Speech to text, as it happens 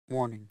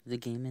Warning, the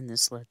game in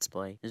this Let's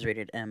Play is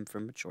rated M for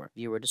mature.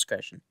 Viewer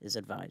discretion is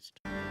advised.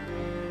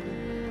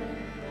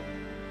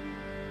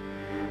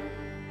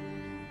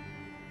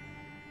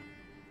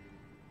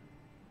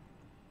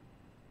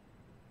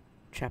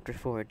 Chapter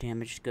 4,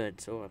 Damaged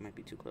Goods. Oh, I might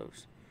be too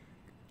close.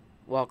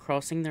 While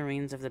crossing the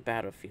range of the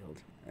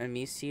battlefield,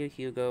 Amicia,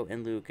 Hugo,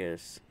 and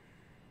Lucas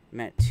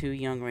met two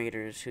young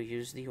raiders who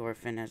used the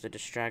orphan as a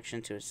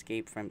distraction to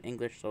escape from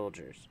English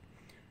soldiers.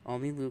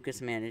 Only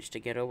Lucas managed to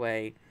get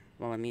away,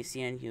 while Amicia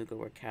and Hugo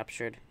were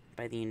captured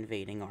by the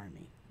invading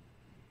army.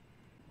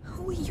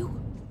 Who are you?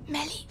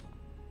 Melly?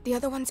 The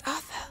other one's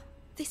Arthur.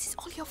 This is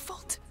all your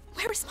fault.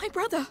 Where is my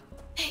brother?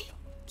 Hey,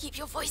 keep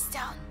your voice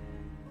down.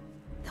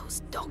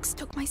 Those dogs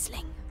took my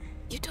sling.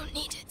 You don't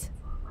need it.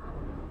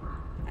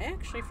 I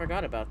actually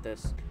forgot about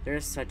this. There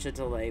is such a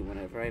delay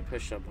whenever I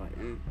push a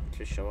button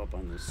to show up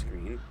on the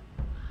screen.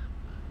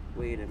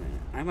 Wait a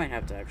minute. I might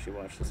have to actually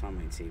watch this on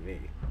my TV.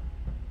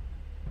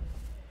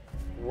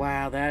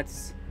 Wow,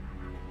 that's...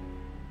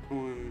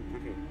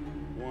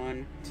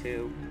 One,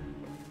 two...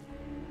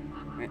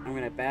 Right, I'm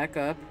gonna back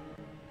up.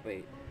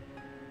 Wait.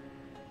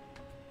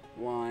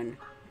 1,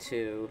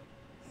 2,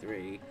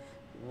 3.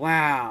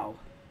 Wow!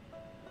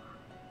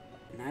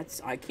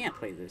 I can't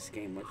play this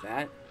game with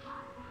that.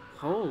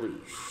 Holy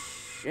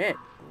shit.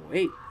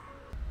 Wait.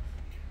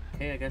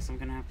 Okay, I guess I'm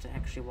gonna have to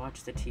actually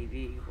watch the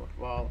TV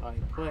while I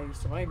play.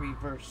 So I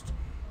reversed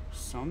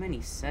so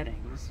many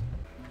settings.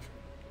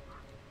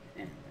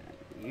 And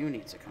you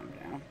need to come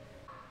down.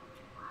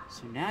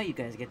 So now you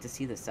guys get to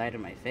see the side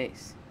of my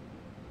face.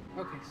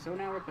 Okay, so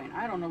now we're playing.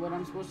 I don't know what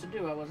I'm supposed to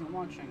do. I wasn't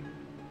watching.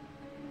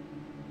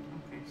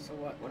 Okay, so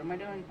what? What am I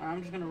doing?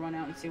 I'm just gonna run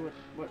out and see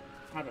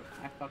how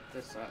I fuck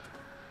this up.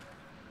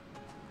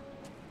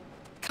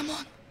 Come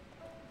on.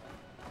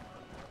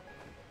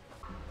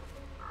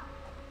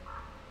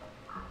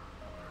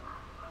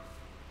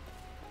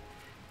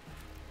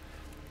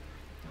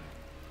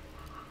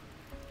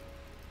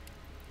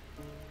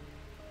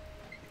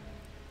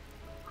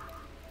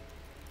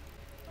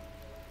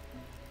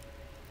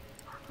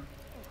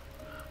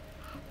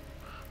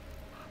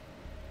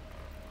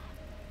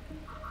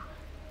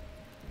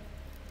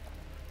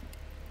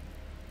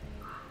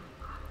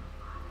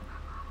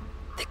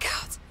 The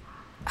guards.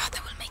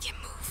 Arthur will make him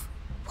move.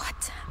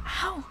 What?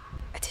 How?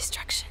 A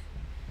distraction.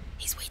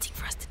 He's waiting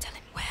for us to tell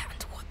him where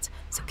and what,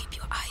 so keep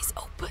your eyes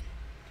open.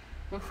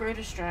 Look for a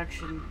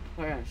distraction.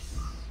 Press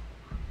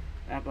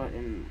that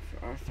button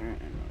for Arthur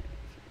and...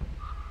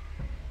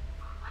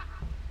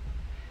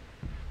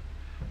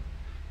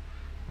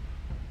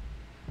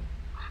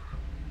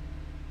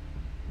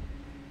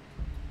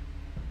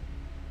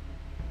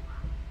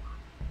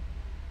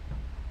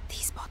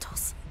 These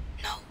bottles.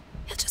 No,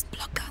 he'll just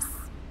block us.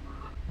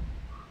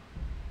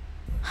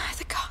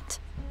 The cart.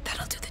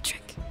 That'll do the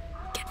trick.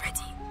 Get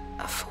ready.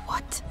 For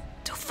what?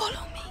 To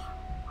follow me.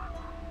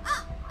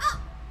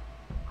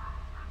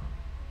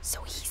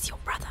 So he's your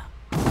brother.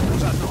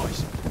 What's that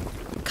noise?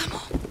 Come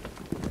on.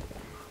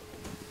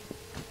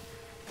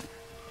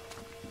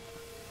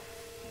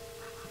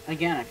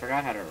 Again, I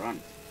forgot how to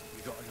run.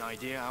 You got an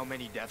idea how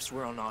many deaths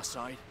were on our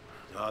side?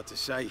 Hard to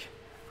say.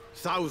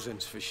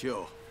 Thousands for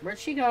sure. Where'd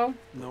she go?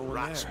 No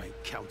rats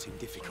make counting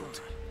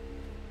difficult.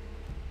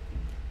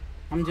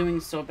 I'm doing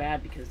so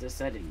bad because the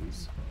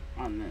settings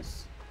on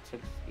this took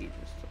ages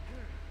to...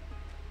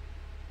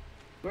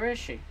 Where is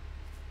she?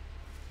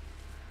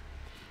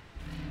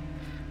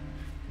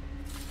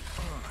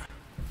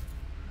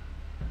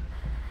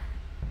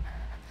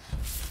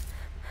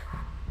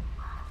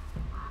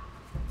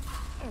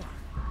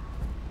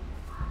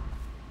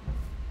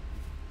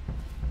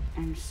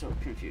 I'm so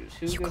confused.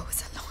 Hugo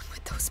is alone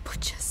with those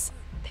butchers.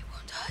 They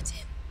won't hurt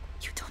him.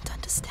 You don't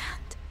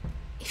understand.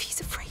 If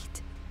he's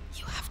afraid,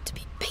 you have to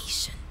be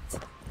patient.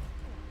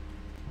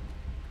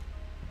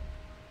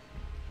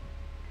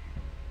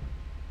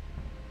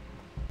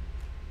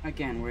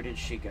 Again, where did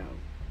she go?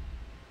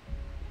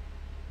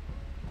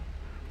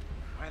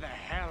 Where the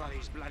hell are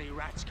these bloody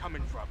rats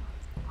coming from?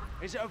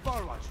 Is it a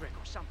Volvo trick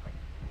or something?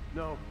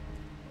 No.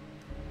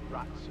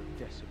 Rats have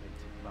decimated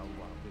Valois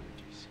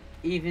villages.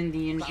 Even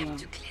the in-game...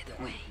 to clear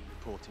the way.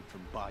 Reported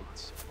from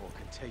bites or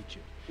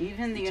contagion.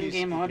 Even the It is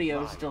in-game the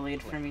audio is divine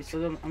delayed for me,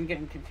 so I'm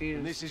getting confused.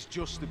 And this is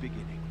just the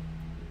beginning.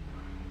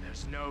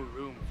 There's no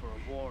room for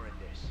a war in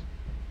this.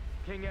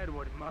 King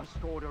Edward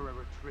must order a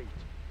retreat.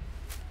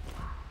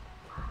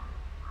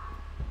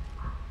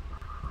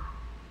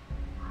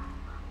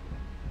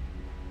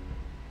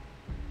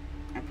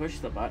 I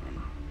pushed the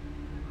button.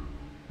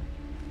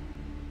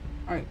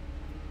 Alright.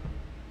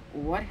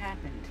 What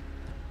happened?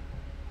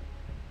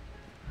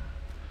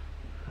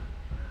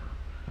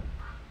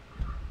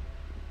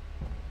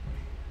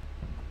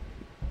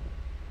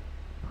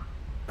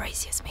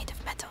 Braziers made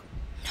of metal.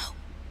 No,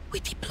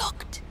 we'd be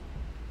blocked.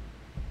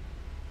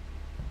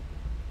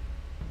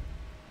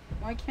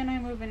 Why can't I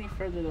move any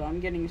further though? I'm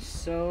getting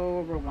so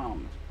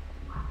overwhelmed.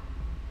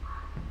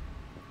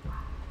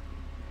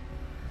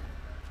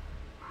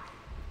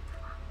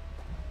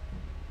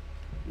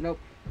 Nope.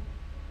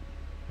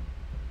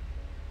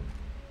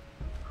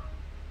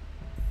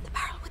 The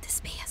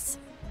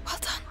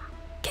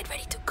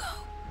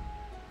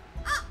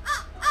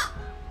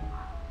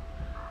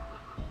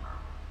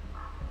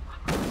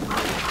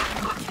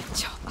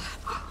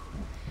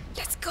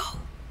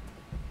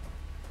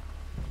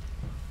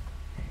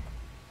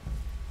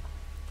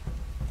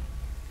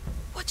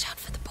Watch out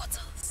for the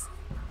bottles.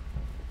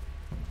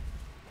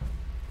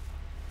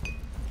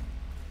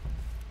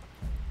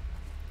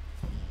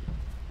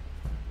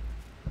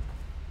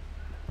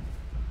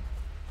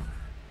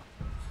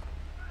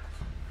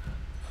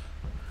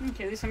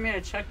 Okay, at least I made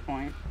a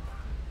checkpoint.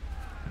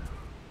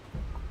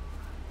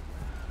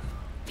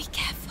 Be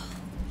careful.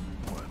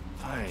 What a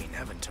pain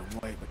having to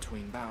wait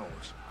between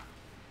battles.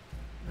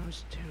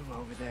 Those two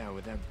over there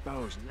with their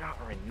bows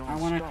nattering non-stop.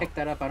 I want to pick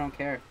that up, I don't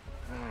care.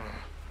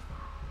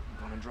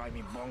 Gonna drive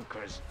me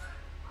bonkers.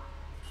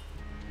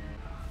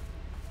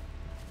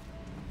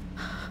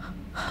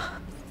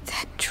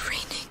 They're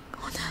training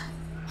on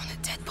a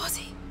dead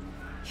body.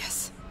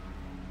 Yes.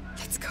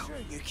 Let's go. Sure,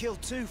 you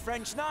killed 2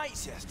 French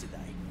knights yesterday.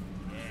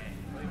 Yeah,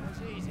 but it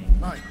was easy.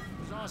 Right.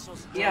 It was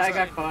also Yeah, I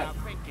got caught.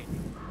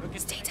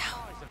 Stay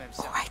down.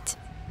 All right.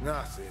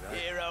 Nothing, eh?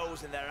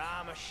 Heroes and their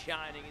armor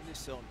shining in the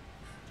sun.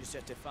 Just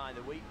have to find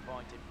the weak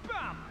point and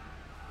BAM!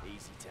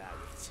 Easy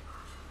target.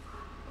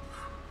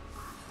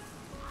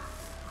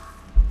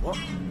 What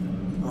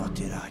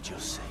did I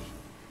just see?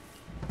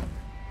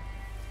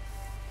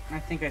 I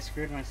think I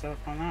screwed myself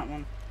on that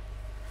one.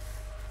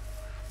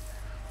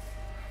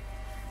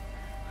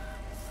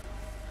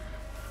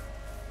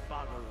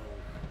 Bugger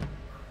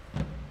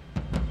all.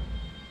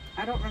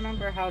 I don't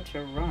remember how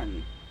to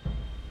run.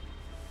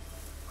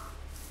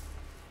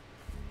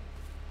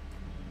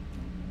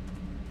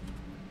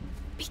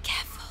 Be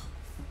careful.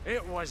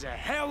 It was a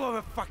hell of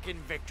a fucking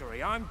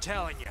victory, I'm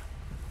telling you.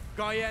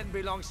 Guyenne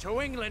belongs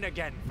to England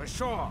again, for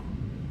sure.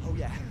 Oh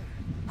yeah.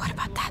 What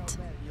about that?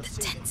 The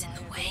tent's in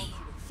the way.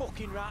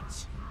 Fucking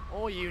rats.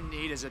 All you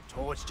need is a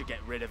torch to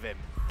get rid of him.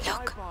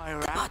 Look, Bye-bye, the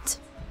rat. bot.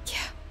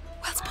 Yeah,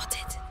 well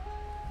spotted.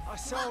 I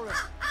saw them.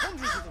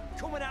 Hundreds of them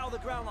coming out of the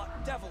ground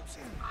like devils.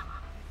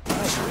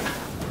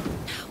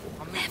 Now,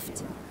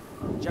 left.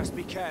 Just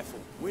be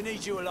careful. We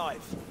need you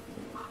alive.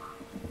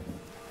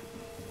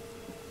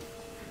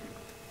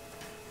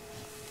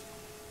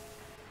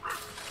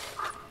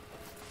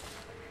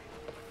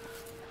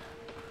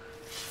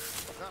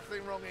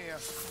 Nothing wrong here.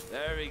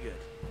 Very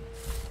good.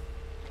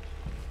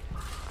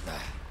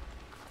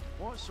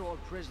 What sort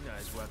of prisoner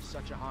is worth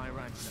such a high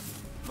ransom?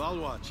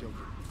 Valois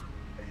children.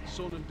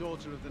 Son and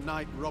daughter of the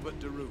knight Robert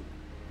de Rune.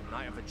 A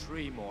knight of a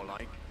tree, more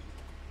like.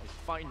 His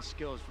fighting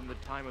skills from the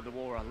time of the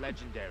war are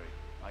legendary,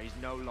 but he's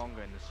no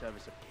longer in the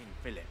service of King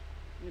Philip.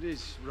 It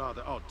is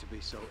rather odd to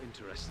be so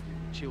interested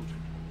in the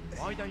children.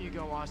 Why don't you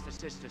go ask the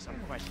sister some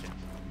questions?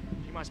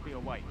 She must be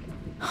awake.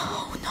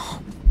 Oh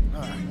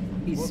no.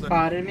 He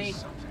spotted me.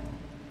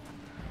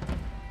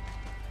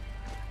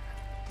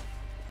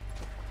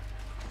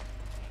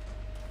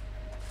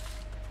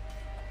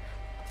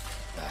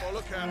 Oh,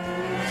 look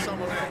out.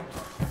 Someone there.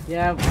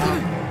 Yeah,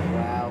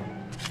 wow.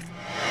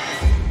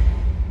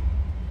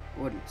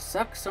 Wouldn't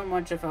suck so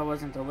much if I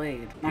wasn't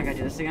delayed. I gotta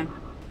do this again.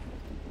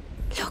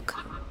 Look,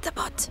 the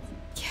bot.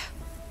 Yeah,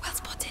 well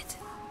spotted.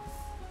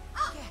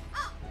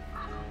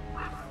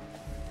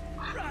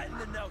 Right in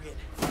the noggin.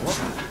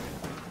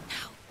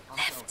 Now,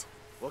 left.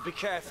 Well, be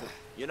careful.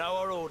 You know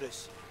our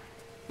orders.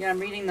 Yeah, I'm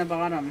reading the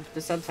bottom,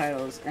 the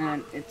subtitles,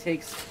 and it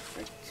takes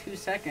like 2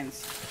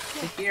 seconds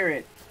to hear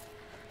it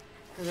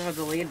because of how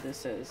delayed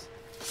this is.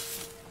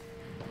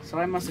 So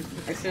I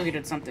clearly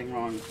did something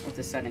wrong with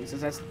the settings,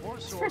 because that's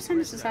the first time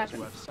this has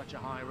happened. Such a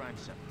high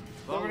ransom.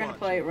 But we're gonna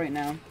play it right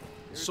now.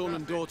 Son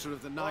and daughter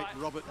of the knight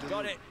Robert de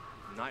Got Rune. it.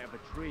 Knight of a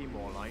tree,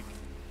 more like.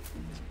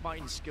 His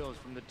fighting skills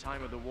from the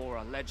time of the war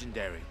are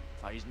legendary,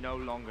 but he's no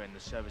longer in the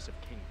service of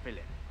King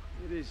Philip.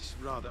 It is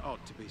rather odd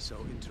to be so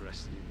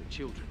interested in the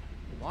children.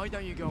 Why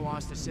don't you go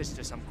ask the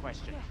sister some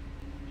questions?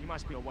 She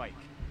must be awake.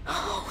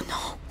 Oh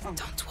no,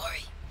 don't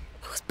worry.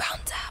 It was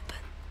bound to happen.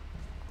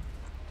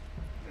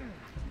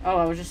 Oh,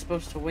 I was just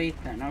supposed to wait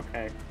then,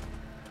 okay.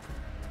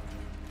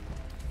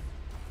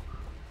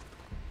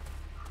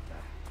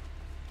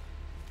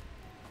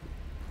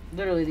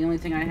 Literally, the only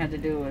thing I had to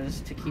do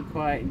was to keep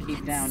quiet and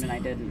keep down, and I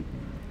didn't.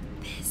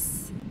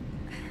 This.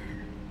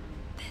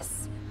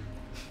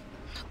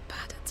 Not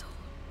bad at all.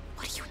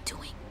 What are you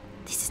doing?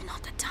 This is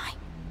not the time.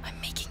 I'm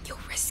making your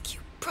rescue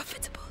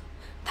profitable.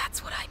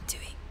 That's what I'm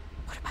doing.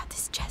 What about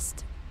this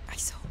chest? I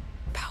saw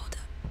powder,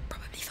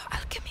 probably for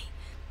alchemy.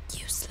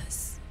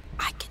 Useless.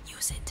 I can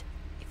use it.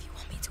 If you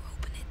want me to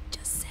open it,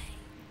 just say.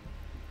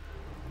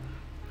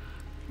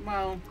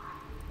 Well,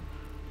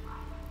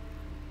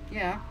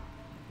 yeah.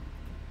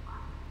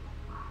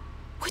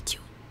 Would you,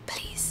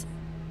 please?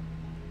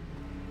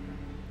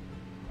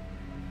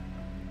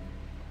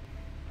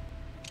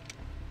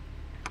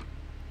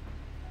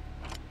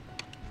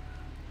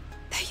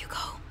 There you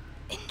go.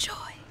 Enjoy.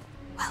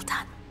 Well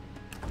done.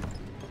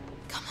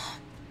 Come on.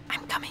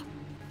 I'm coming.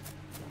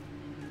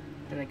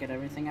 Did I get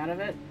everything out of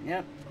it?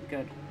 Yep,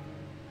 good.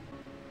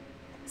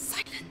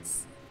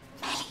 Silence.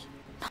 Nelly,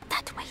 not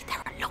that way. There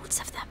are loads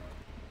of them.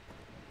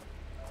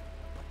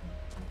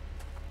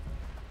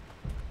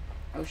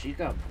 Oh, she's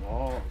got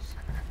balls.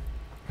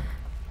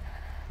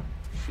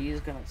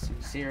 She's got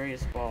some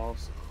serious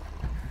balls.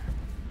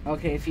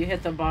 Okay, if you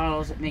hit the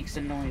bottles, it makes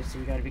a noise, so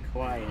we gotta be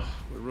quiet.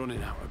 We're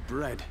running out of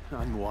bread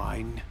and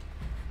wine.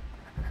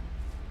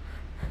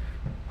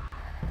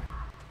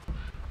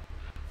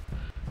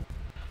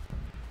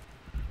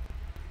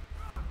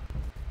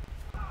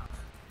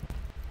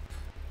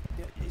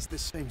 the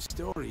same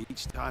story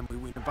each time we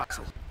win a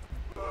battle.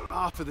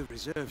 Half of the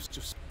reserves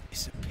just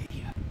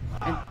disappear.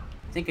 I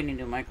think I need a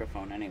new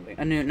microphone anyway.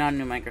 Not a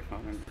new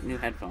microphone, new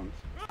headphones.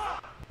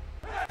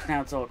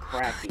 Now it's all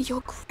cracky.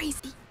 You're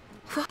crazy.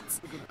 What?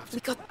 We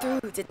got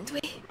through, didn't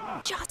we?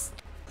 Just.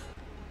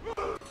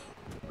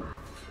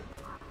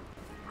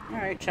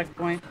 Alright,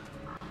 checkpoint.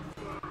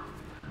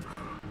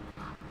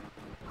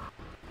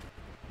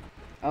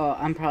 Oh,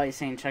 I'm probably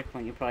saying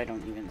checkpoint. You probably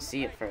don't even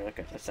see it for like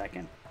a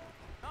second.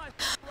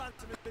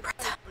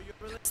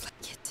 Brother, looks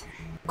like it.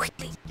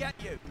 Quickly.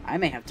 I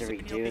may have to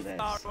redo this.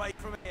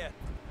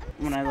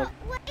 When I look.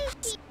 What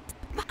is he?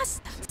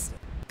 Bastards.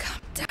 Calm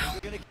down.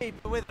 You're gonna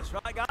keep her with us,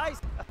 right,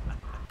 guys?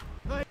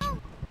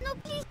 No,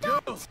 please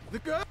don't. The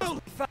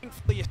girl!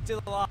 Thankfully, you're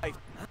still alive.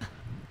 Huh?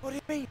 What do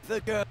you mean,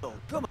 the girl?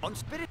 Come on,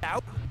 spit it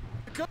out.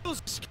 The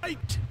girl's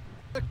escaped!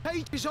 The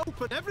cage is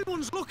open,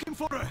 everyone's looking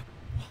for her!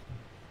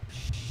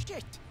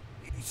 Shit!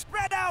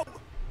 Spread out!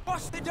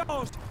 Watch the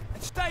doors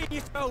and stay in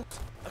your toes.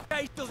 A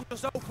cage doesn't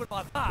just open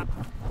like that.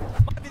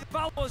 Might be the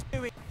Valor's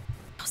doing.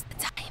 Now's the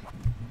time.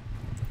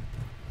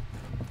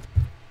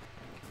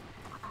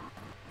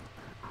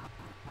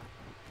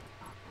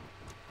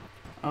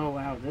 Oh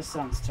wow, this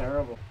sounds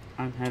terrible.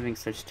 I'm having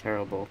such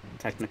terrible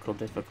technical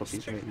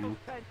difficulties right now.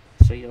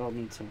 So you all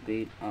need to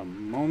wait a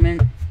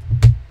moment.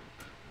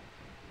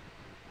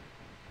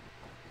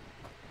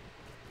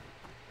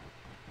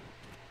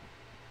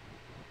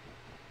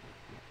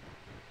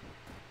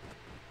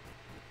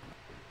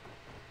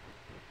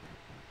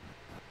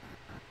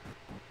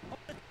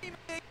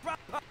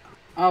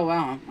 Oh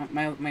wow,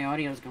 my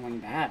audio is going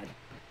bad.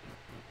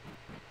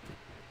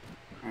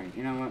 Alright,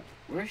 you know what?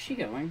 Where is she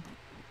going?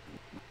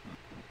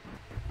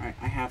 Alright,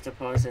 I have to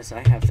pause this.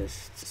 I have to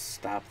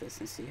stop this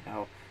and see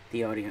how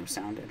the audio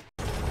sounded.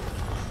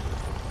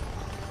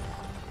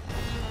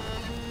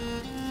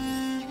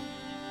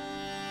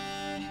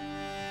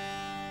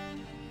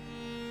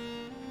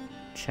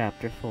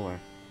 Chapter 4.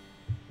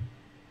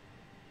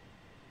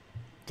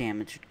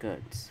 Damaged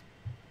goods.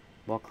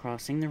 While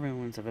crossing the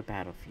ruins of a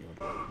battlefield.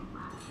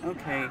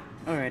 Okay,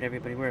 alright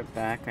everybody, we're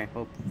back. I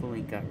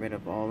hopefully got rid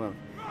of all of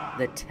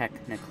the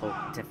technical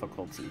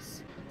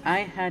difficulties. I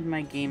had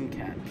my game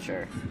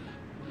capture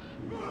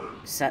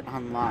set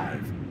on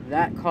live.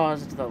 That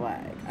caused the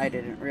lag. I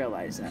didn't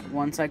realize that.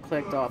 Once I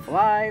clicked off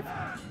live,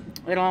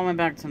 it all went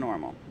back to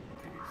normal.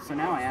 Okay, so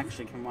now I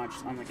actually can watch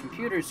on the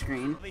computer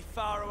screen. Be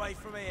far away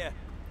from here.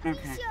 Okay.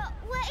 Amicia,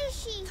 where is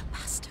she? The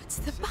bastards,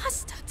 the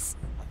bastards.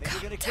 I think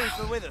you're gonna keep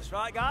her with us,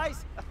 right,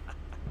 guys?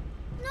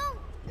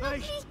 No, hey,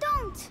 please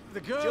don't. The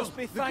girl. Just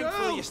be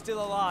thankful you're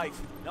still alive.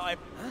 Not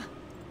huh?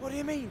 What do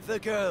you mean, the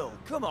girl?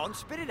 Come on,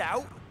 spit it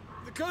out.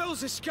 The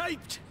girl's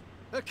escaped.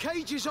 Her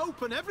cage is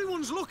open.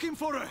 Everyone's looking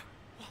for her.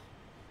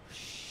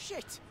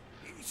 Shit!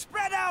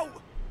 Spread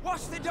out!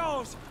 Watch the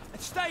doors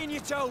and stay in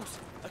your toes.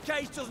 A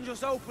cage doesn't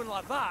just open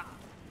like that.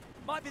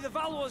 Might be the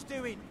Valor's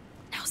doing.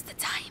 Now's the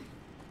time.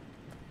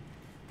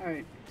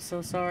 Alright,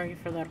 so sorry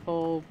for that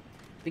whole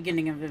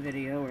beginning of the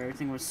video where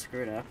everything was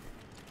screwed up.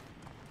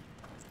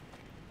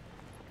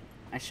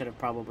 I should have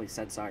probably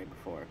said sorry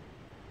before.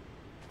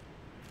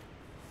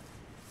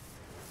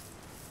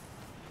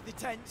 The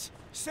tents.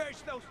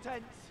 Search those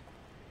tents.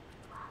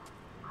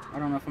 I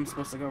don't know if I'm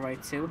supposed to go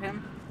right to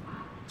him.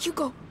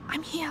 Hugo,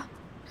 I'm here.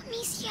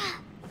 Amicia.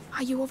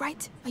 Are you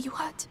alright? Are you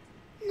hurt?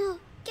 No,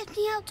 get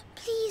me out,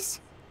 please.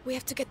 We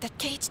have to get that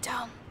cage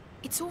down.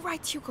 It's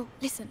alright, Hugo.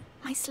 Listen,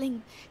 my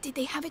sling. Did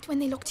they have it when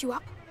they locked you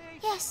up?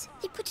 Yes,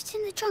 they put it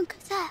in the trunk,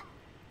 there.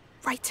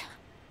 Right.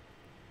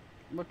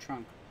 What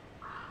trunk?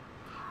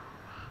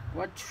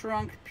 What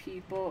trunk,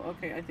 people?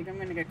 Okay, I think I'm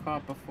gonna get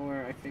caught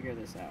before I figure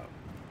this out.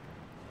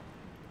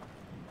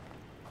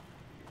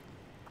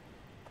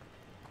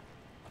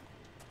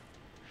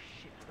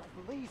 Shit, I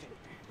don't believe it.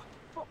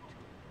 Fuck.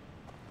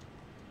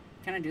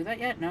 Can I do that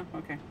yet? No?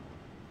 Okay.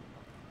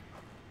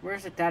 Where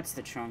is it? That's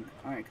the trunk.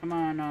 Alright, come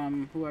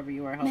on, whoever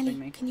you are helping Melly,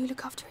 me. can you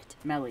look after it?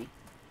 Melly.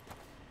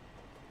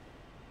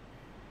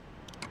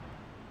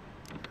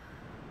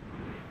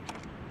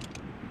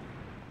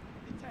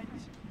 The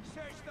tents.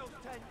 Search those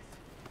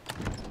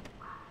tents.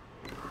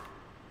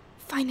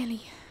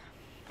 Finally.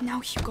 Now,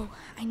 Hugo,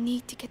 I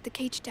need to get the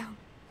cage down.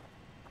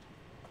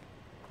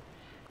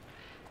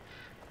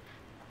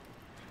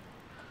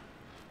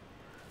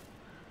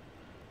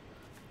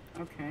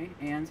 Okay,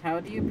 and how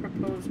do you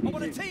propose we I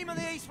want a do? team on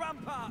the East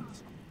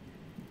Ramparts.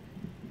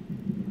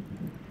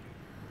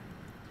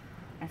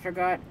 I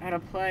forgot how to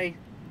play.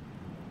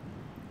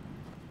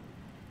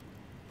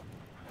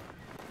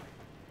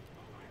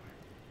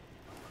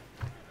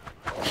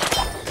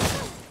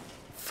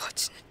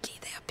 Fortunately,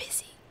 they are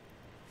busy.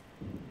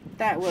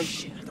 That was...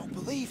 Shit, I don't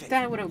believe it.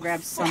 That would have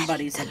grabbed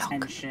somebody's the lock.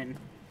 attention.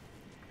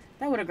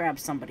 That would have grabbed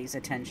somebody's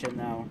attention,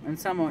 though. And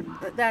someone...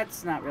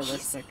 That's not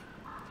realistic.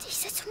 They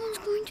said someone's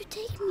going to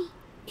take me.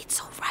 It's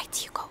alright,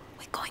 Hugo.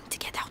 We're going to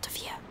get out of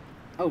here.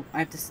 Oh, I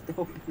have to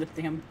open the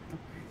damn...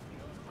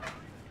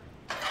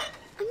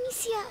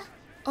 Amicia,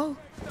 Oh,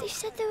 they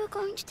said they were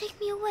going to take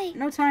me away.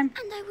 No time.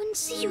 And I wouldn't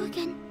see you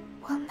again.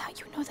 well, now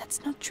you know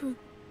that's not true.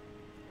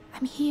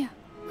 I'm here.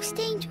 We're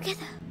staying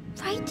together,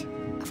 right?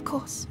 Of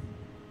course.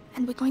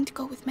 And we're going to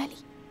go with Melly.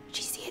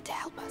 She's here to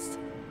help us.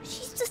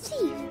 She's the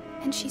thief.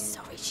 And she's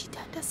sorry she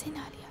turned us in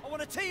earlier. I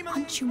want a team.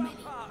 Aren't you, Melly?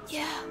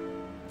 Yeah.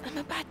 I'm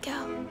a bad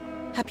girl.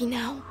 Happy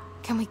now?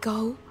 Can we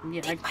go?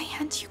 Yeah, Take my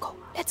hand, Hugo.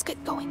 Let's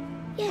get going.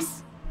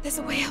 Yes. There's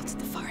a way out at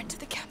the far end of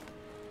the camp.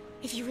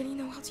 If you really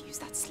know how to use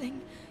that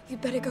sling,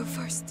 you'd better go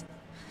first.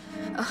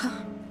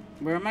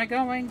 Where am I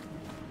going?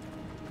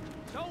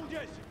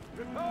 Soldiers,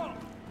 report.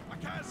 I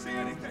can't see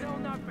anything. Still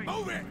nothing.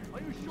 Move it! Are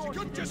you She sure?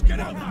 could just get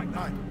out.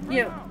 Right.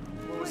 You.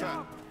 What was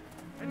that?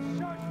 And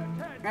search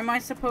the tent. Am I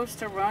supposed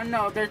to run?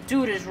 No, the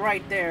dude is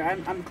right there.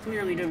 I'm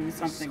clearly doing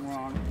something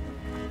wrong.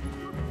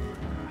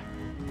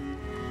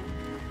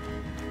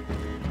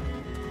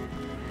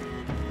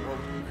 Well,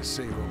 let's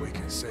see what we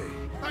can see.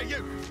 Hey,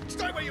 you!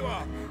 Stay where you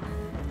are!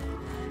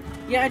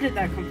 Yeah, I did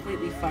that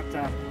completely fucked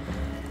up.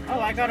 Oh,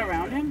 I got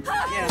around him?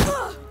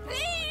 Yeah.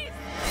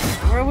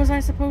 Where was I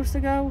supposed to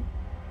go?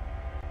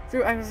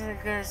 Through. I was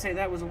gonna say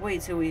that was way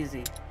too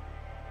easy.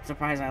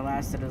 Surprised I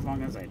lasted as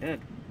long as I did.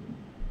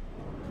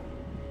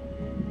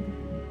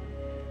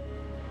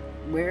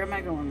 Where am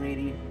I going,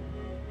 lady?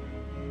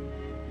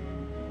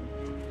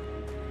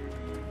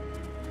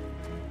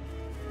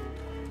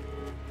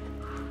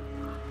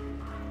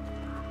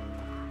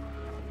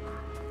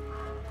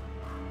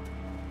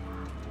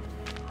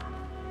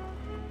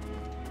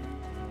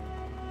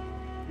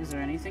 Is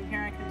there anything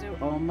here I can do?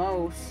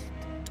 Almost.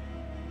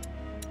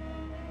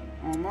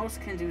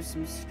 Almost can do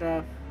some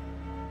stuff.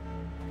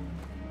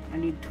 I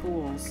need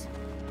tools.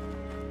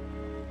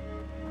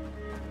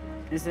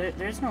 Is there?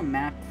 There's no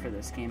map for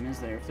this game, is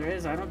there? If there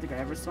is, I don't think I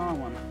ever saw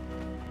one.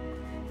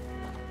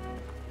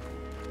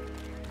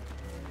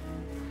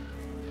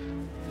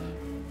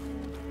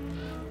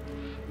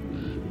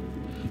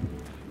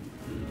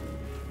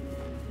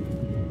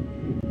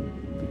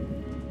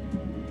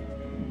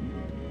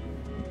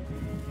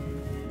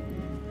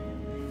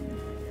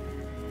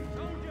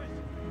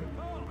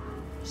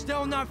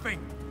 Still nothing.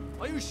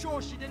 Are you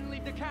sure she didn't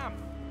leave the camp?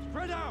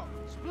 Spread out,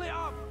 split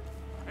up,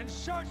 and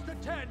search the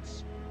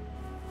tents.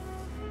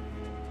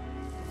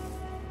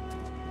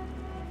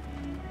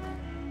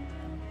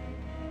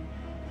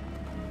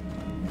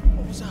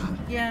 What was that?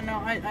 Yeah, no,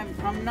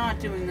 I'm not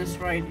doing this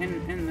right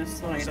in the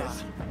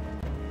slightest.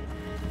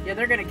 Yeah,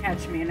 they're gonna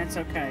catch me, and it's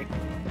okay.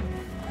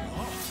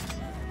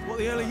 What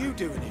the hell are you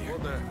doing here?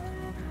 What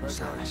the?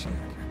 Sorry, Shaq.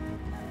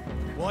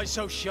 Why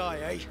so shy,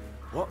 eh?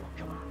 What?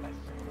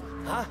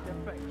 Huh?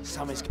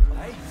 Something's...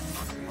 Hey?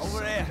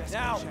 Over here,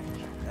 now!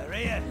 They're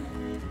here!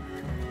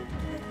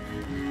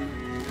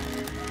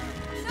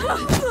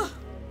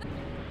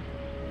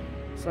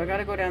 So I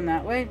gotta go down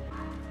that way?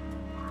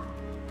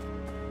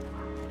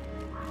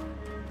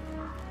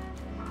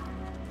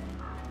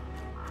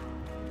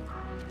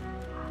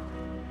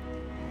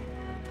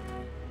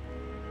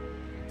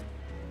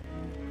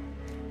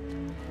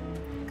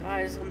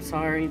 Guys, I'm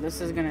sorry.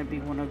 This is gonna be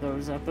one of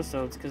those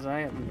episodes because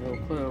I have no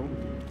clue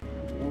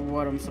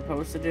what I'm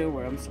supposed to do,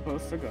 where I'm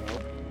supposed to go.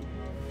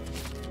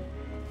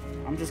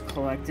 I'm just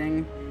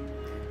collecting.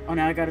 Oh,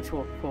 now I got a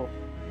tool. Cool.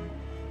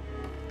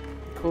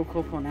 Cool,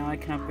 cool, cool. Now I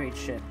can upgrade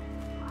shit.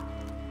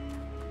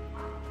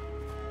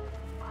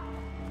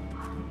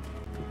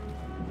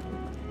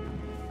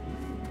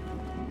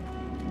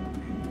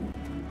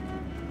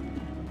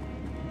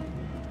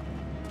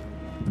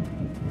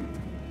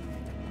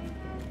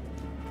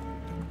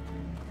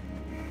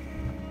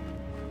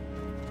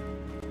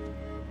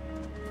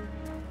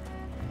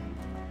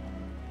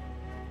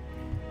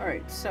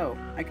 Alright, so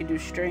I can do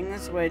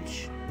strings,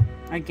 which,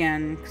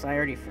 again, because I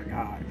already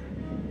forgot,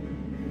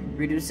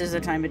 reduces the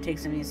time it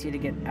takes Amicia to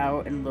get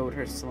out and load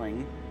her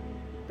sling.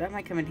 That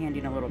might come in handy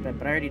in a little bit,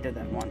 but I already did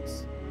that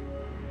once.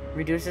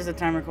 Reduces the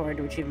time required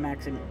to achieve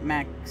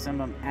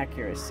maximum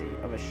accuracy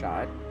of a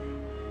shot.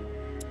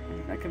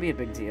 That could be a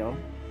big deal.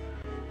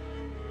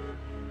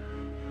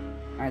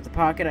 Alright, the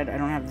pocket, I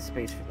don't have the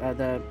space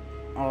for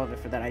all of it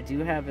for that. I do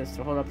have is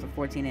to hold up to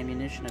 14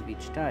 ammunition of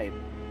each type.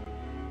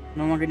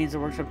 No longer needs a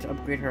workshop to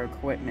upgrade her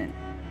equipment.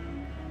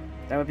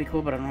 That would be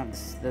cool, but I don't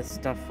have the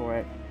stuff for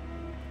it.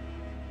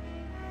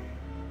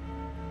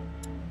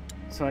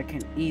 So I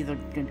can either,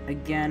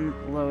 again,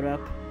 load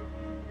up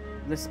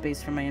the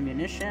space for my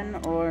ammunition,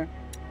 or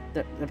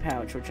the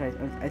pouch, which I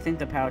think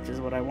the pouch is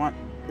what I want.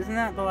 Isn't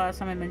that the last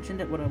time I mentioned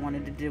it, what I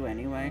wanted to do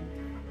anyway?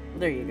 Well,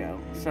 there you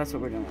go. So that's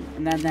what we're doing.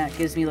 And then that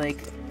gives me, like,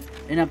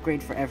 an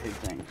upgrade for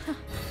everything.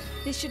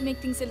 This should make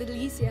things a little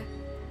easier.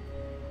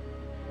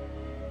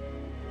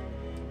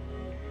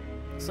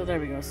 So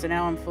there we go. So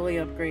now I'm fully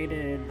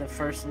upgraded the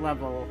first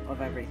level of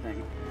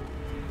everything.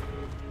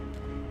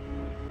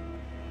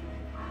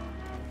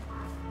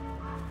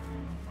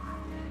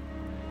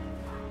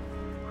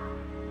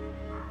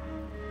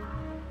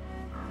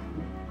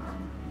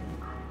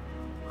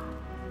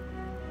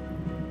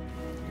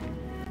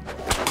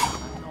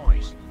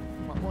 Noise.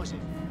 What was it?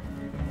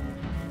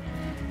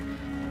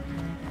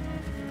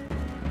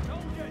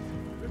 Soldiers,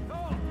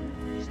 report!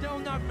 Still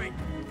nothing.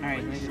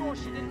 Alright, Are you sure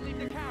she didn't leave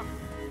the camp?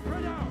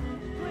 Spread out,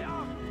 split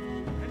up,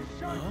 and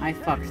search I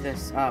fucked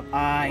this up.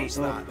 What's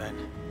that then?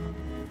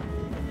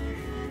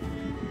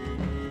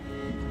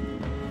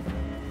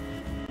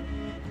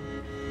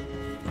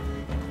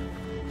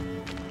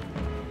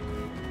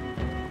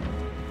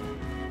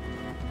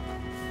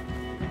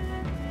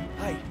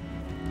 Hey.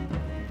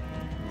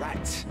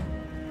 Rats.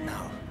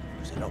 No.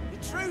 There's an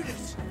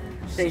intruders.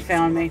 They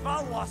found me.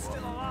 Valwar's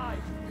still alive.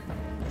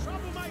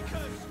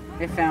 Troublemakers!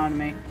 They found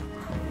me.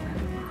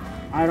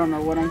 I don't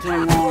know what I'm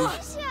doing wrong.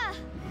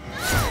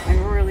 I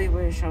really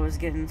wish I was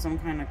getting some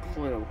kind of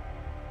clue.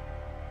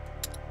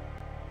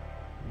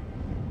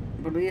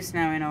 But at least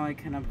now I know I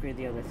can upgrade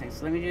the other things.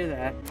 So let me do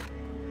that.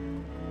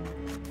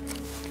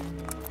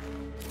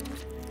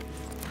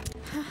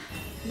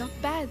 Not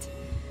bad.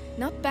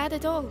 Not bad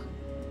at all.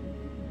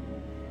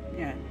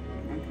 Yeah,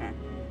 okay.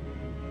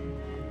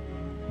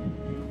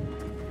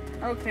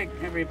 Okay,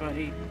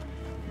 everybody.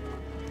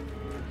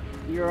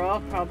 You're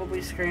all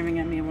probably screaming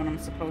at me what I'm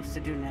supposed to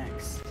do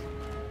next.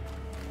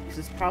 This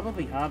is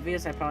probably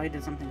obvious. I probably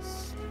did something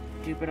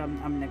stupid.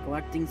 I'm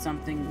neglecting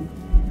something.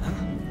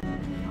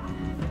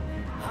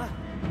 Huh?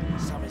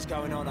 Something's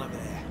going on over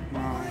there.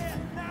 No.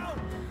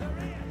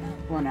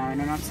 Well, now I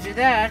know not to do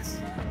that.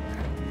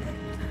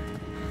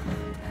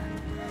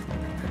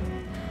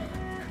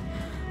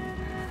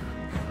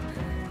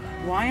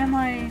 Why am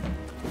I...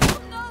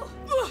 No!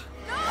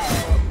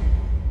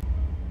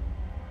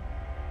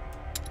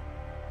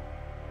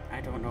 I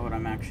don't know what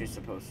I'm actually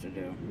supposed to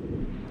do.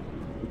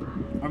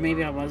 Or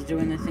maybe I was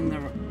doing the thing,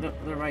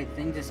 the right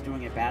thing, just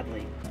doing it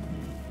badly.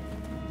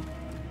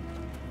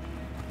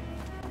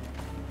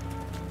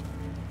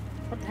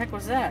 What the heck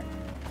was that?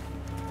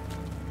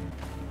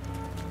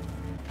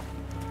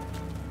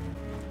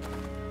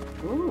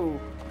 Ooh.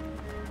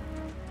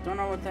 Don't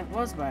know what that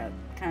was, but I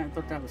kind of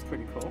thought that was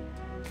pretty cool.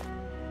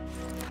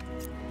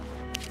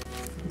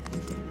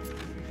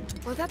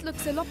 Well, that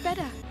looks a lot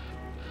better.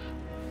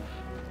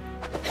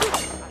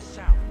 That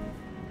sound.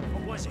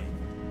 What was it?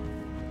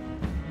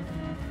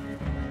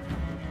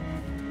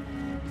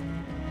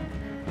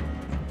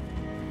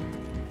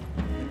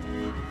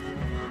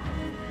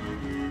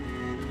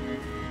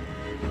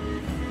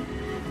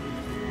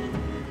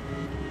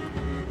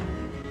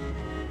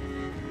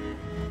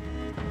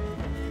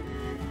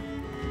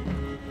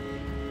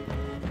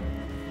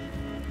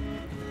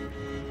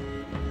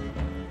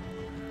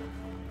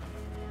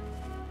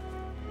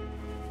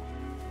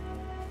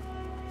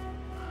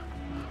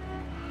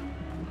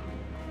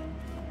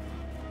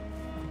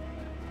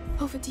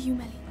 Over to you,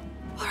 Melly.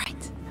 All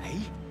right. Hey,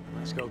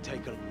 let's go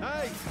take a look.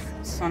 Hey!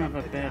 Son of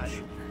a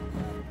bitch.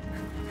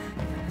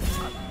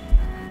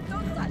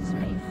 Don't touch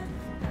me.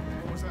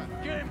 What was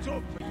that? Get him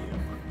talk for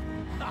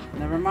you.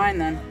 Never mind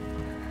then.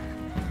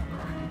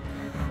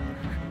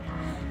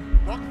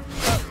 What?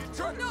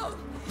 Oh, no!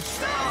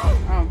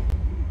 Oh.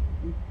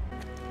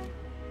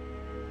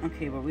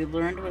 Okay, what we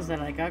learned was that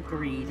I got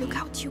greedy. Look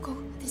out, Hugo.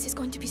 This is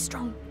going to be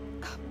strong.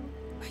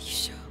 Are you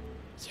sure?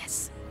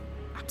 Yes.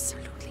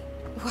 Absolutely.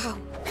 Wow.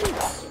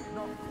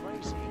 Not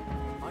crazy.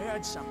 I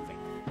heard something.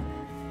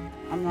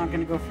 I'm not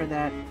gonna go for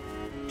that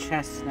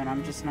chest then.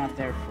 I'm just not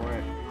there for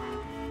it.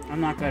 I'm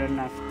not good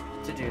enough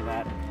to do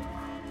that.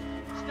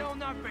 Still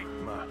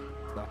nothing. Nah,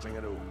 nothing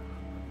at all.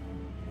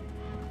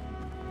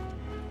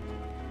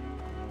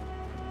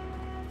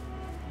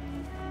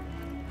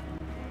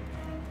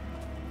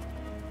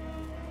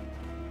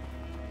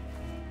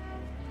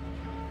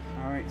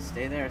 Alright,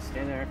 stay there,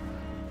 stay there.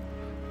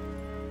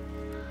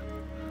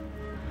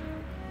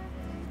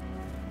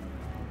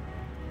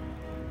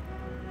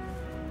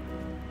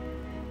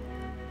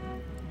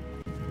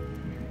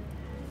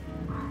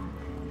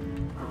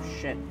 Oh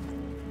shit.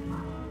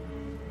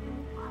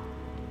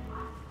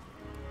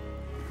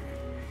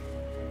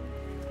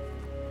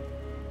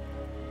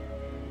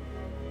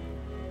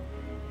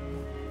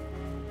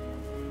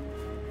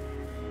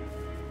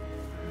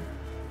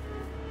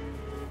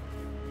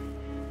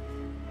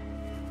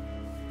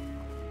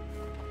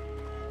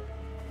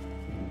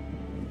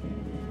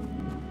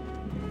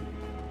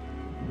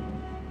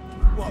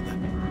 What the?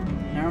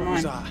 Never What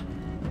was mind.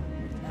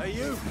 that? Hey,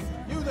 you!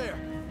 You there!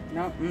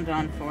 Nope, I'm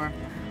done for.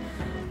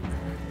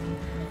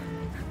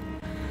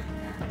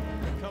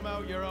 Come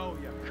out your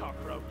own, you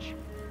cockroach.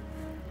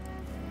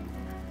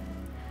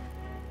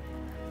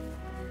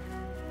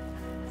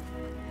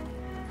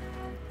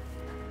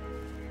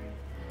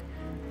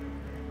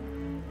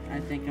 I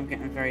think I'm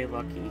getting very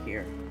lucky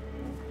here.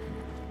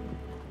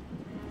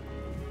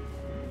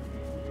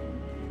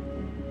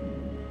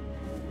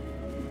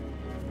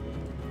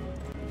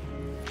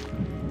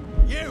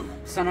 You!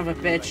 Son of a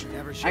bitch. They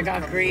never I should've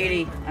got come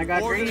greedy. here. I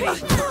got Order greedy.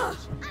 the-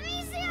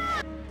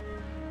 Amicia!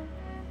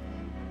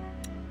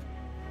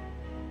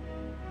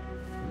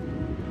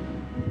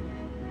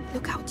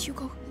 Look out,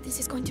 Hugo. This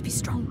is going to be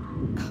strong.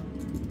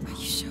 Are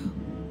you sure?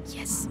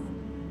 Yes.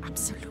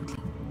 Absolutely.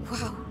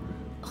 Wow.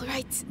 All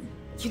right.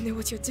 You know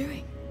what you're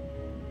doing.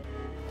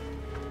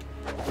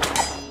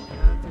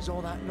 There's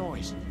all that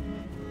noise.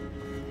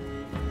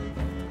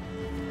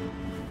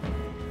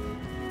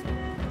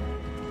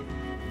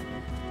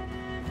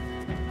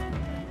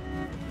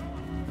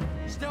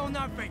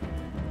 nothing.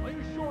 Are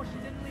you sure she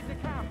didn't leave the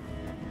camp?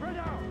 Spread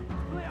out,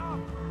 split up,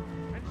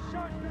 and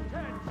search the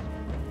tents.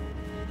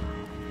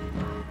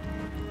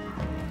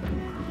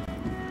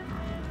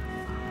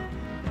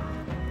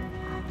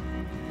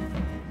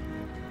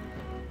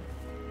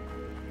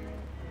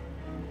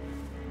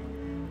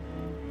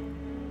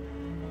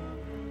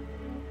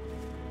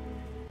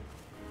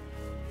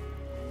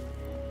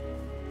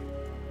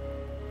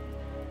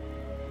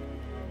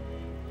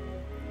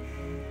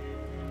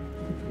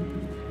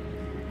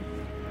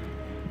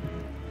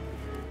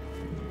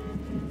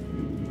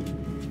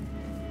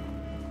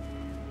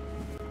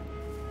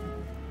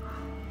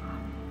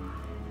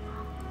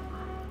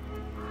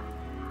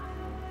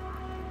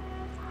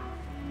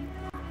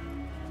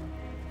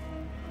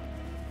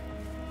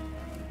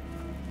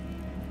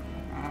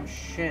 Oh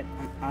shit,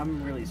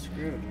 I'm really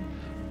screwed.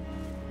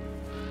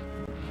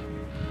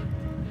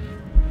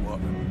 What?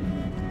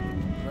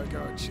 I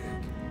go and check.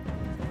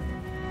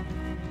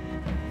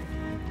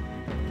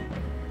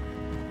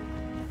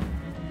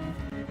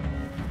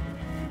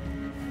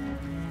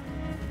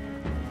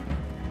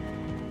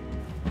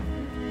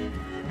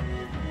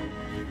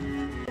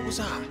 What was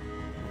that?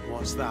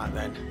 What's that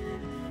then?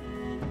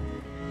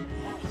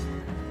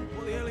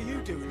 What the hell are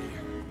you doing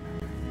here?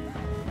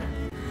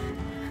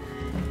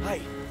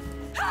 Hey!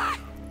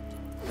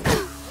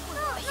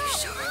 Are you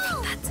sure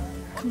about that?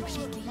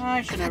 Completely.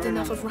 I should I've had never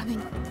enough know. of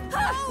running.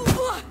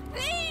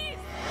 Please!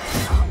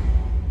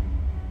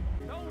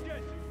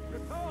 Soldiers,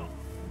 report!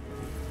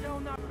 Still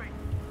nothing.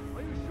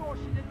 Are you sure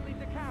she didn't leave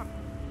the camp?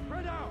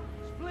 Spread out,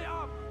 split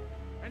up,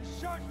 and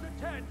search the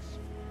tents.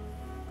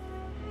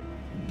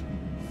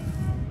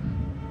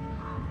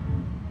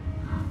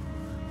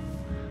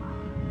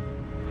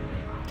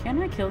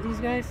 Can I kill these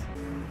guys?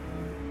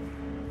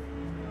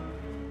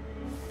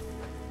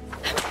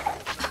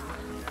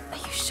 Are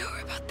you sure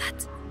about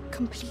that?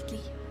 Completely.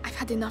 I've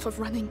had enough of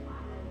running.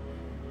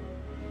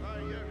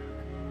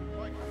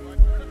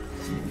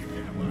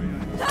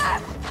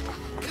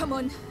 Come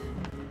on.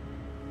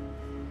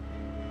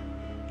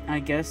 I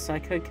guess I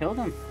could kill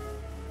them.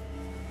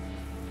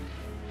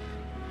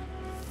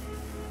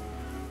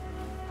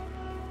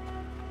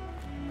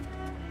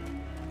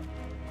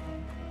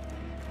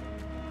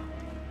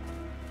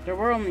 There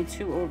were only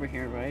 2 over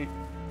here, right?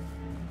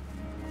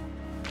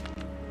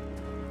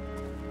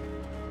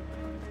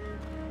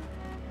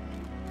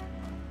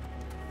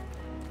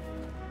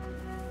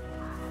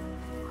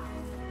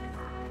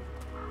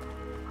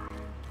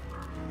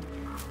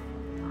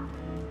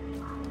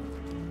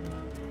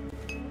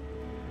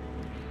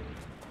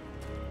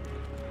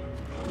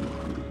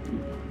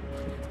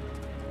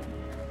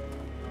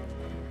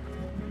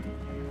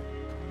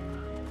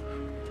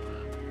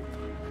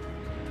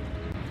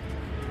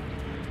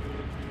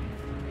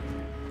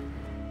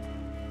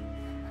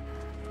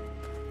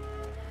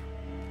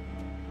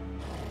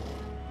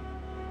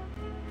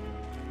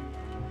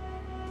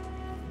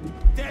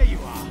 There you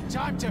are.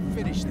 Time to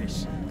finish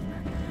this.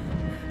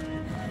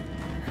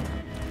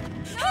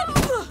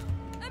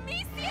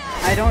 Amicia!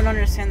 I don't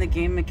understand the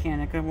game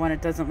mechanic of when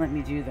it doesn't let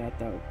me do that,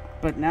 though.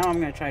 But now I'm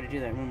gonna try to do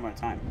that one more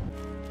time.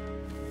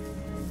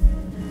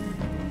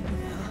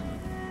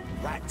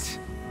 Rat?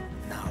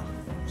 No,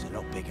 it's a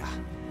lot bigger.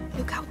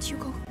 Look out,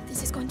 Hugo.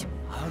 This is going to...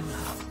 Oh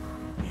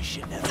no. You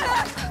should never.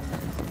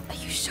 Are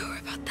you sure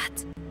about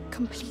that?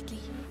 Completely.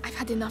 I've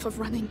had enough of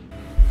running.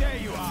 There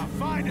you are,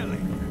 finally!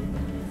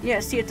 Yeah,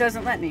 see, it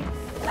doesn't let me.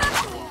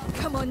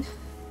 Come on.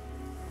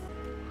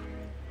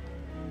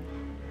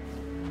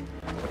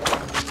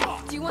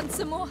 Do you want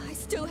some more? I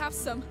still have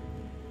some.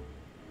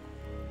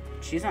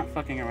 She's not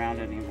fucking around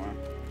anymore.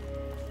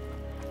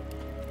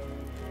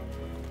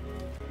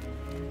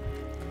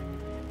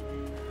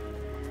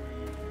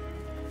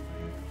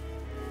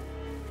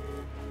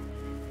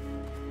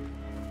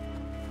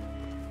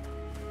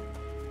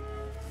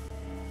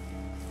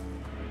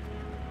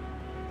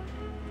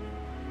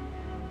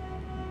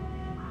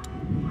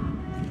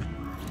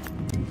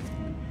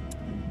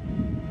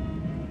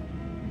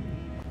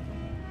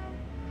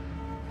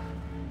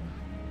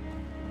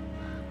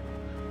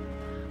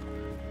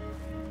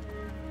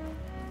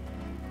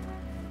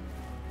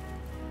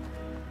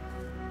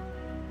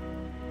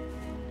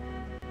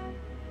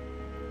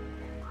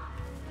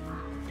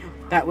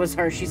 That was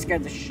her. She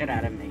scared the shit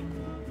out of me.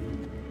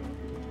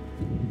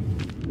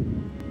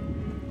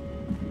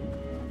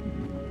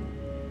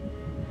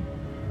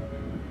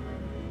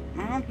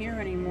 I don't hear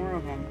any more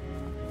of them.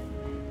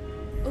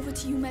 Over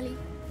to you, Melly.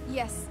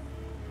 Yes.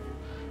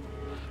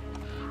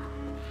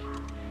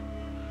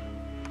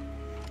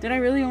 Did I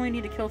really only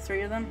need to kill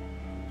 3 of them?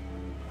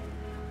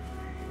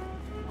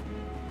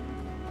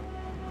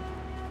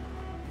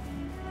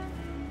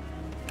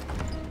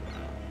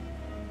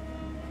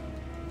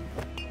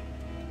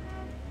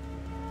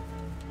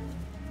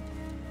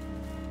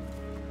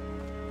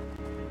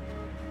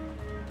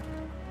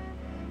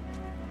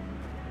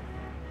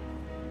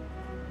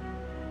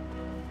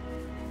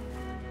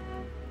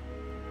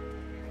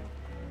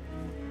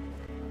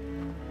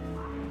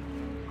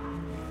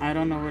 I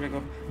don't know where to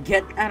go.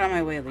 Get out of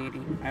my way,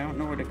 lady. I don't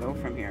know where to go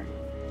from here.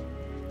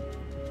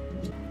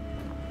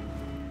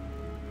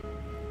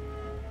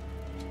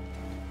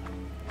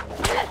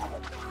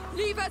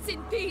 Leave us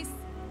in peace!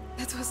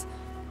 That was...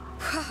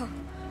 Wow.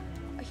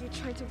 Are you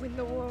trying to win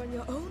the war on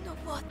your own or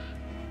what?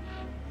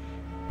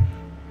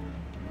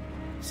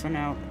 So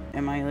now,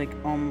 am I like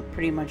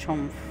pretty much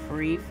home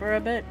free for a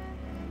bit?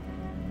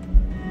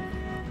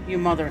 You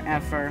mother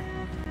effer.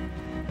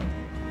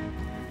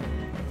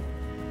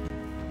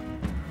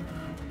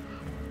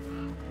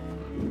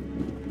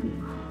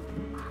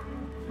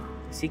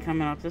 Is he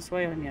coming up this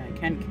way? Yeah, I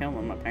can kill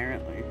him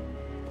apparently.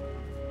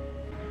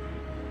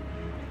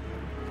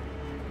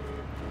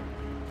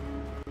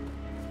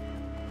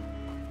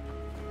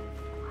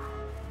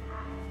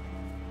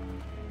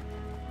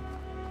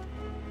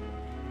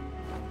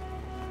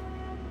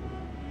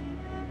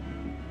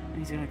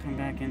 He's gonna come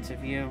back into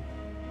view.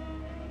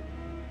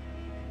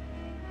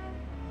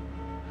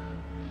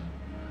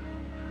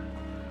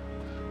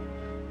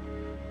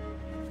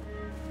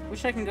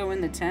 Wish I can go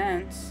in the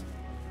tents.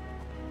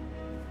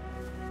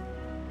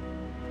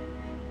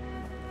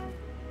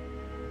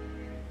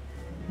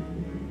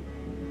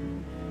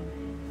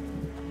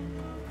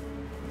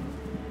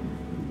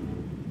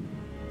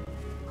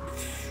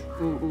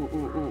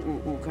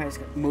 Ooh, guys,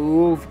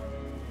 move.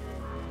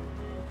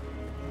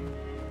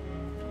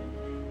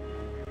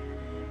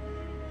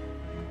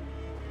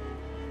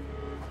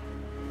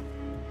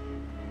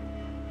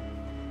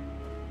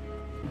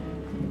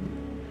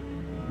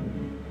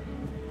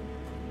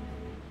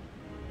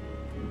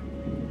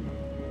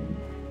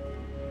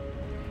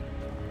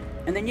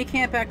 And then you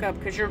can't back up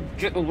because you're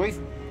away.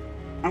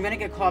 I'm gonna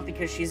get caught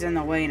because she's in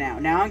the way now.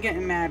 Now I'm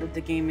getting mad at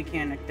the game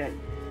mechanic that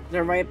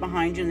they're right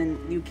behind you and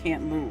then you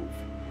can't move.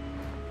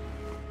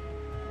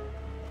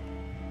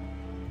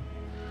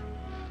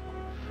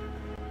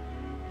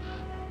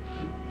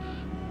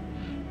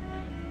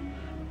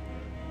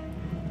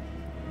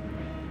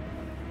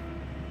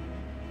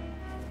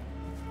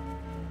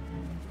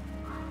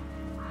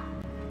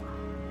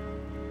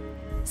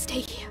 Stay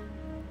here.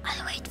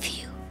 I'll wait for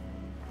you.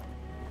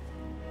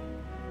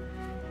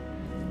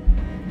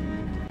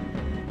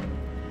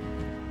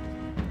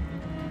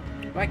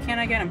 Why can't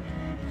I get him?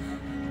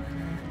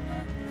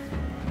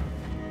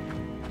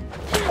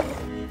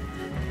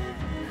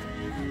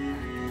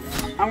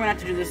 I'm gonna have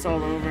to do this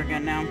all over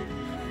again now.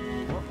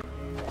 Huh?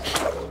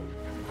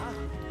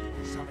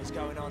 Something's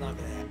going on over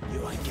there.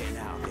 You ain't getting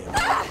out of here.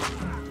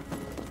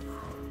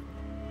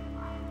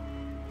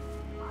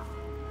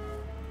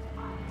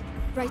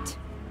 Right.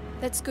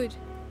 That's good.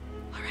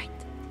 All right.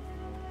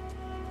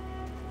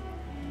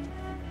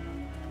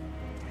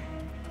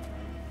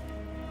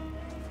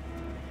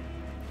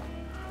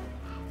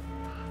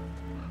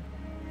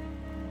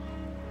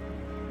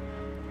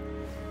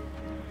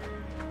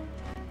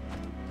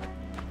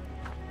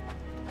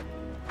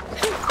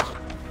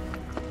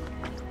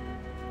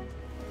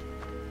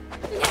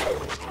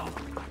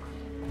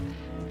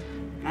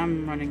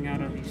 I'm running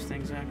out of these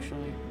things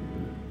actually.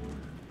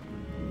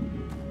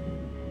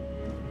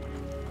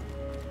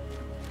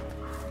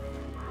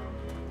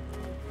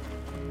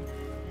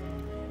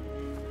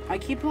 I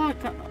keep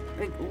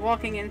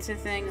walking into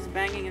things,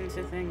 banging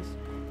into things.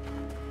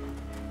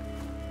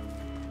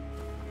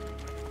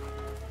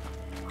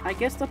 I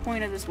guess the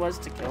point of this was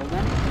to kill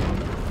them.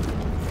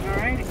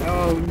 Alright.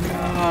 Oh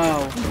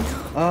no.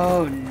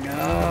 Oh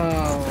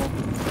no.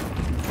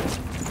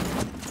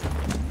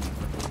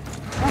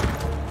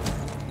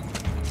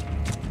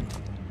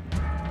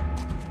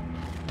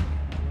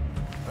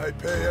 I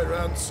pay a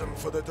ransom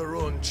for the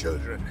Darun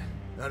children,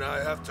 and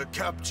I have to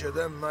capture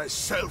them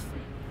myself.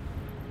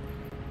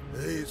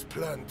 These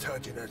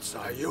Plantagenets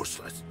are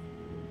useless.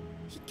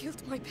 He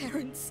killed my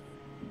parents.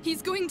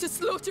 He's going to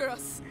slaughter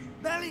us.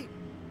 Melly!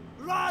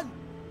 Run!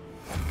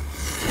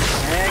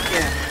 Heck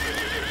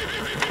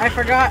yeah. I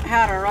forgot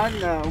how to run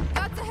though.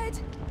 Guards ahead.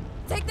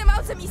 Take them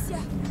out, Amicia.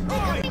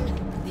 Oi!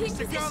 The It's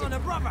the girl Inquisition. and her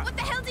brother! What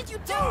the hell did you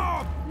do?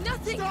 Stop!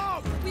 Nothing.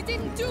 Stop! We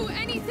didn't do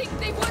anything.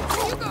 They want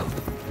Hugo.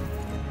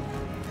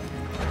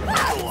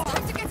 Ah, it's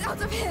time to get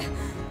out of here.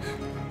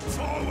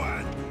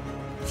 Forward!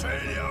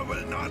 Failure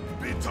will not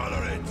be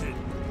tolerated.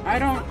 I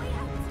don't...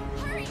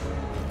 Hurry.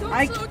 Don't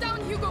I- slow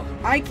down, Hugo.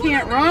 I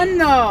can't run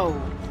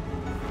though.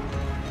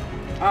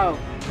 Oh,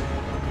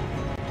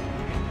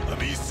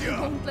 Amicia!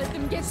 Don't let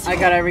them get I you.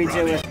 gotta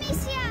redo it.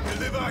 Amicia!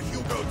 Deliver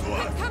Hugo to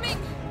us! I'm coming.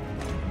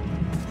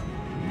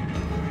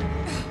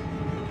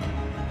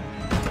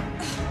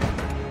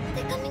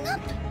 They're coming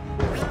up.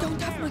 We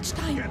don't have much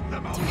time. Get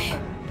them out! They're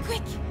here.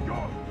 Quick.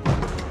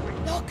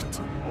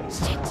 Locked.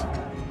 Shit.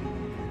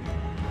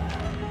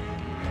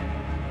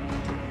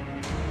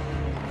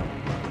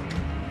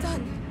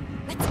 Done.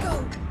 Let's go.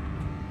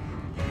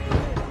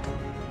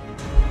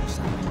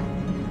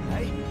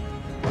 Hey?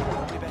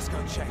 We best go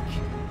check.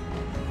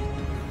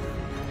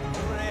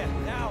 Over here,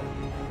 now!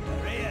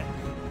 They're here!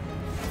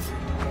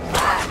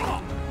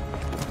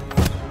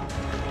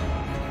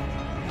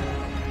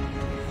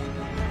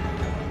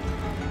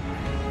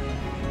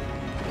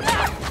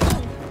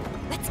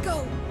 Let's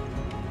go.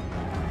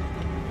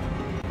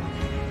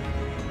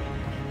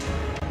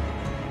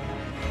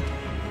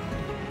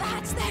 The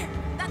hatch there.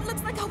 That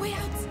looks like our way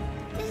out.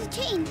 There's a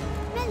chain.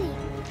 Melly.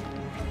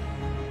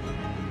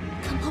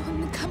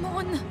 on, come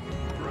on.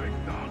 Break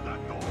down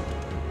that door.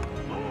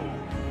 Move.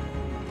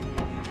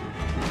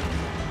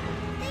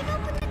 They've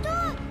opened the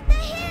door! They're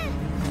here!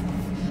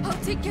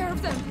 I'll take care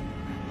of them.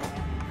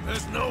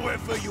 There's nowhere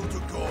for you to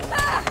go.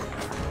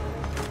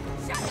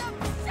 Shut up!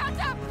 Shut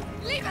up!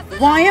 Leave us alone!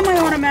 Why am I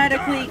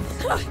automatically...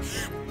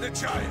 The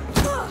child.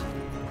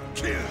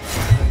 Kill.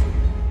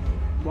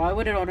 Why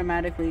would it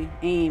automatically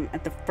aim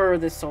at the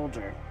furthest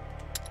soldier?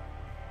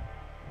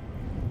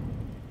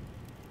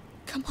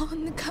 Come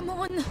on, come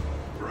on.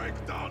 Break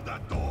down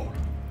that door.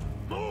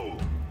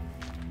 Move.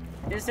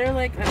 Is there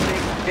like a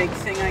big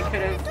thing I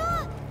could have...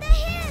 Door! They're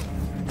here!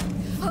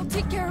 I'll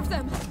take care of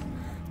them.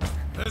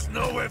 There's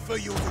nowhere for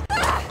you to go.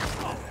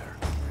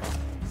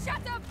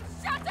 Shut up!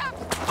 Shut up!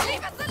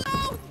 Leave us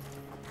alone!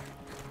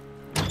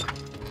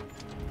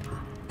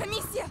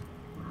 Amicia!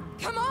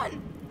 Come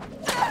on!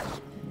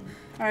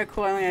 Alright,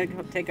 cool. I only had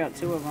to take out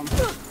 2 of them.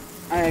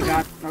 I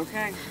got...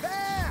 Okay.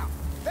 There!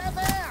 They're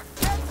there!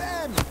 Get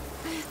them!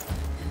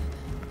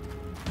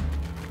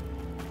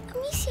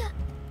 Amicia!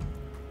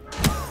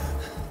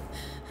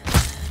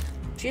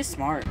 She's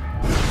smart.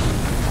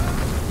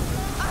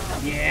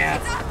 Yeah.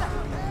 It's Arthur!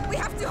 We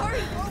have to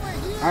hurry!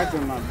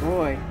 Arthur, my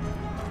boy.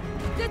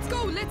 Let's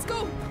go! Let's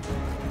go!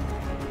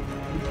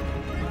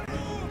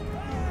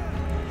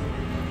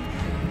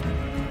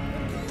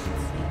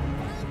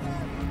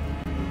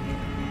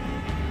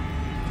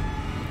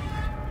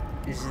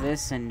 Is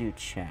this a new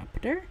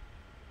chapter?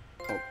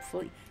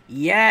 Hopefully.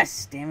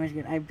 Yes! Damage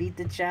good. I beat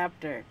the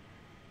chapter.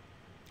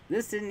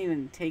 This didn't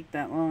even take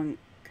that long,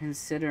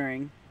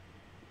 considering.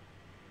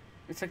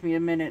 It took me a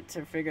minute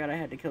to figure out I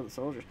had to kill the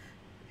soldiers.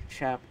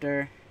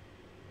 Chapter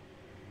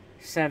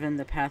 7,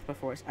 The Path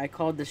Before Us. I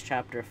called this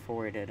chapter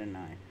 4, didn't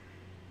I?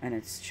 And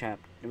it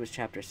was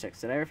chapter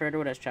 6. Did I refer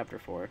to it as chapter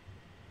 4?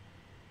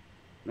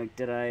 Like,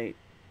 did I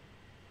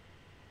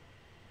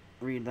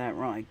read that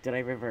wrong? Like, did I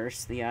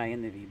reverse the I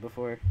and the V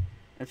before?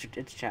 It's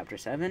chapter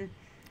 7,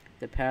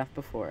 The Path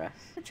Before Us.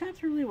 The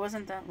chapter really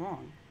wasn't that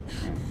long.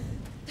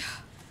 Yeah.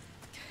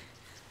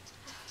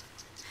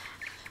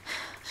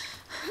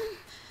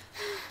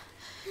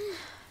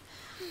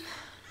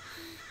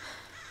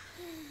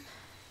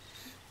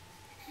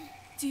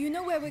 Do you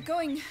know where we're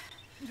going?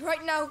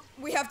 Right now,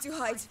 we have to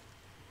hide.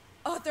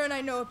 Arthur and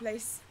I know a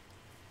place.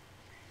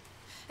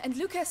 And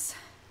Lucas,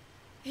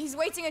 he's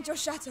waiting at your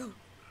chateau.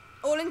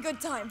 All in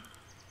good time.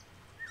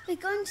 We're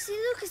going to see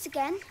Lucas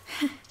again?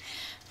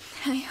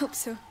 I hope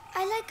so.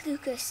 I like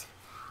Lucas.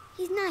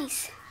 He's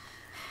nice.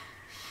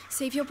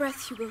 Save your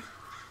breath, Hugo.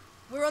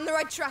 We're on the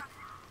right track.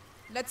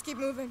 Let's keep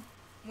moving.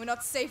 We're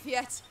not safe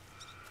yet.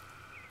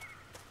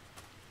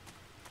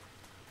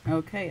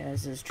 Okay,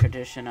 as is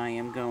tradition, I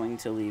am going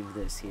to leave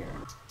this here.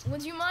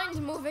 Would you mind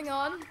moving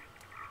on?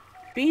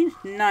 Be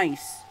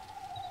nice.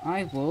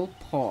 I will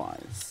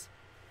pause.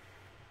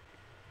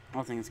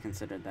 All things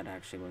considered, that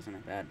actually wasn't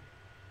a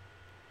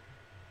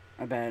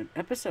bad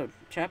episode,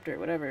 chapter,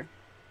 whatever.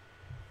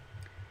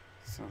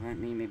 So that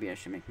means maybe I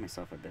should make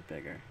myself a bit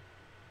bigger.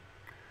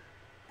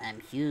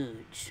 I'm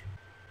huge.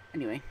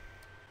 Anyway,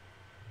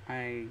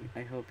 I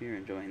hope you're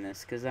enjoying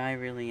this, because I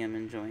really am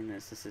enjoying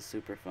this. This is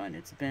super fun.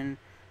 It's been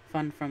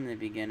fun from the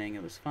beginning.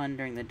 It was fun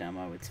during the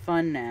demo. It's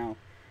fun now.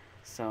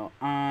 So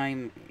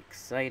I'm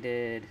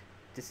excited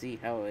to see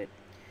how it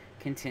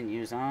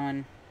continues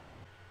on.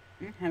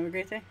 Have a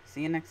great day.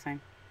 See you next time.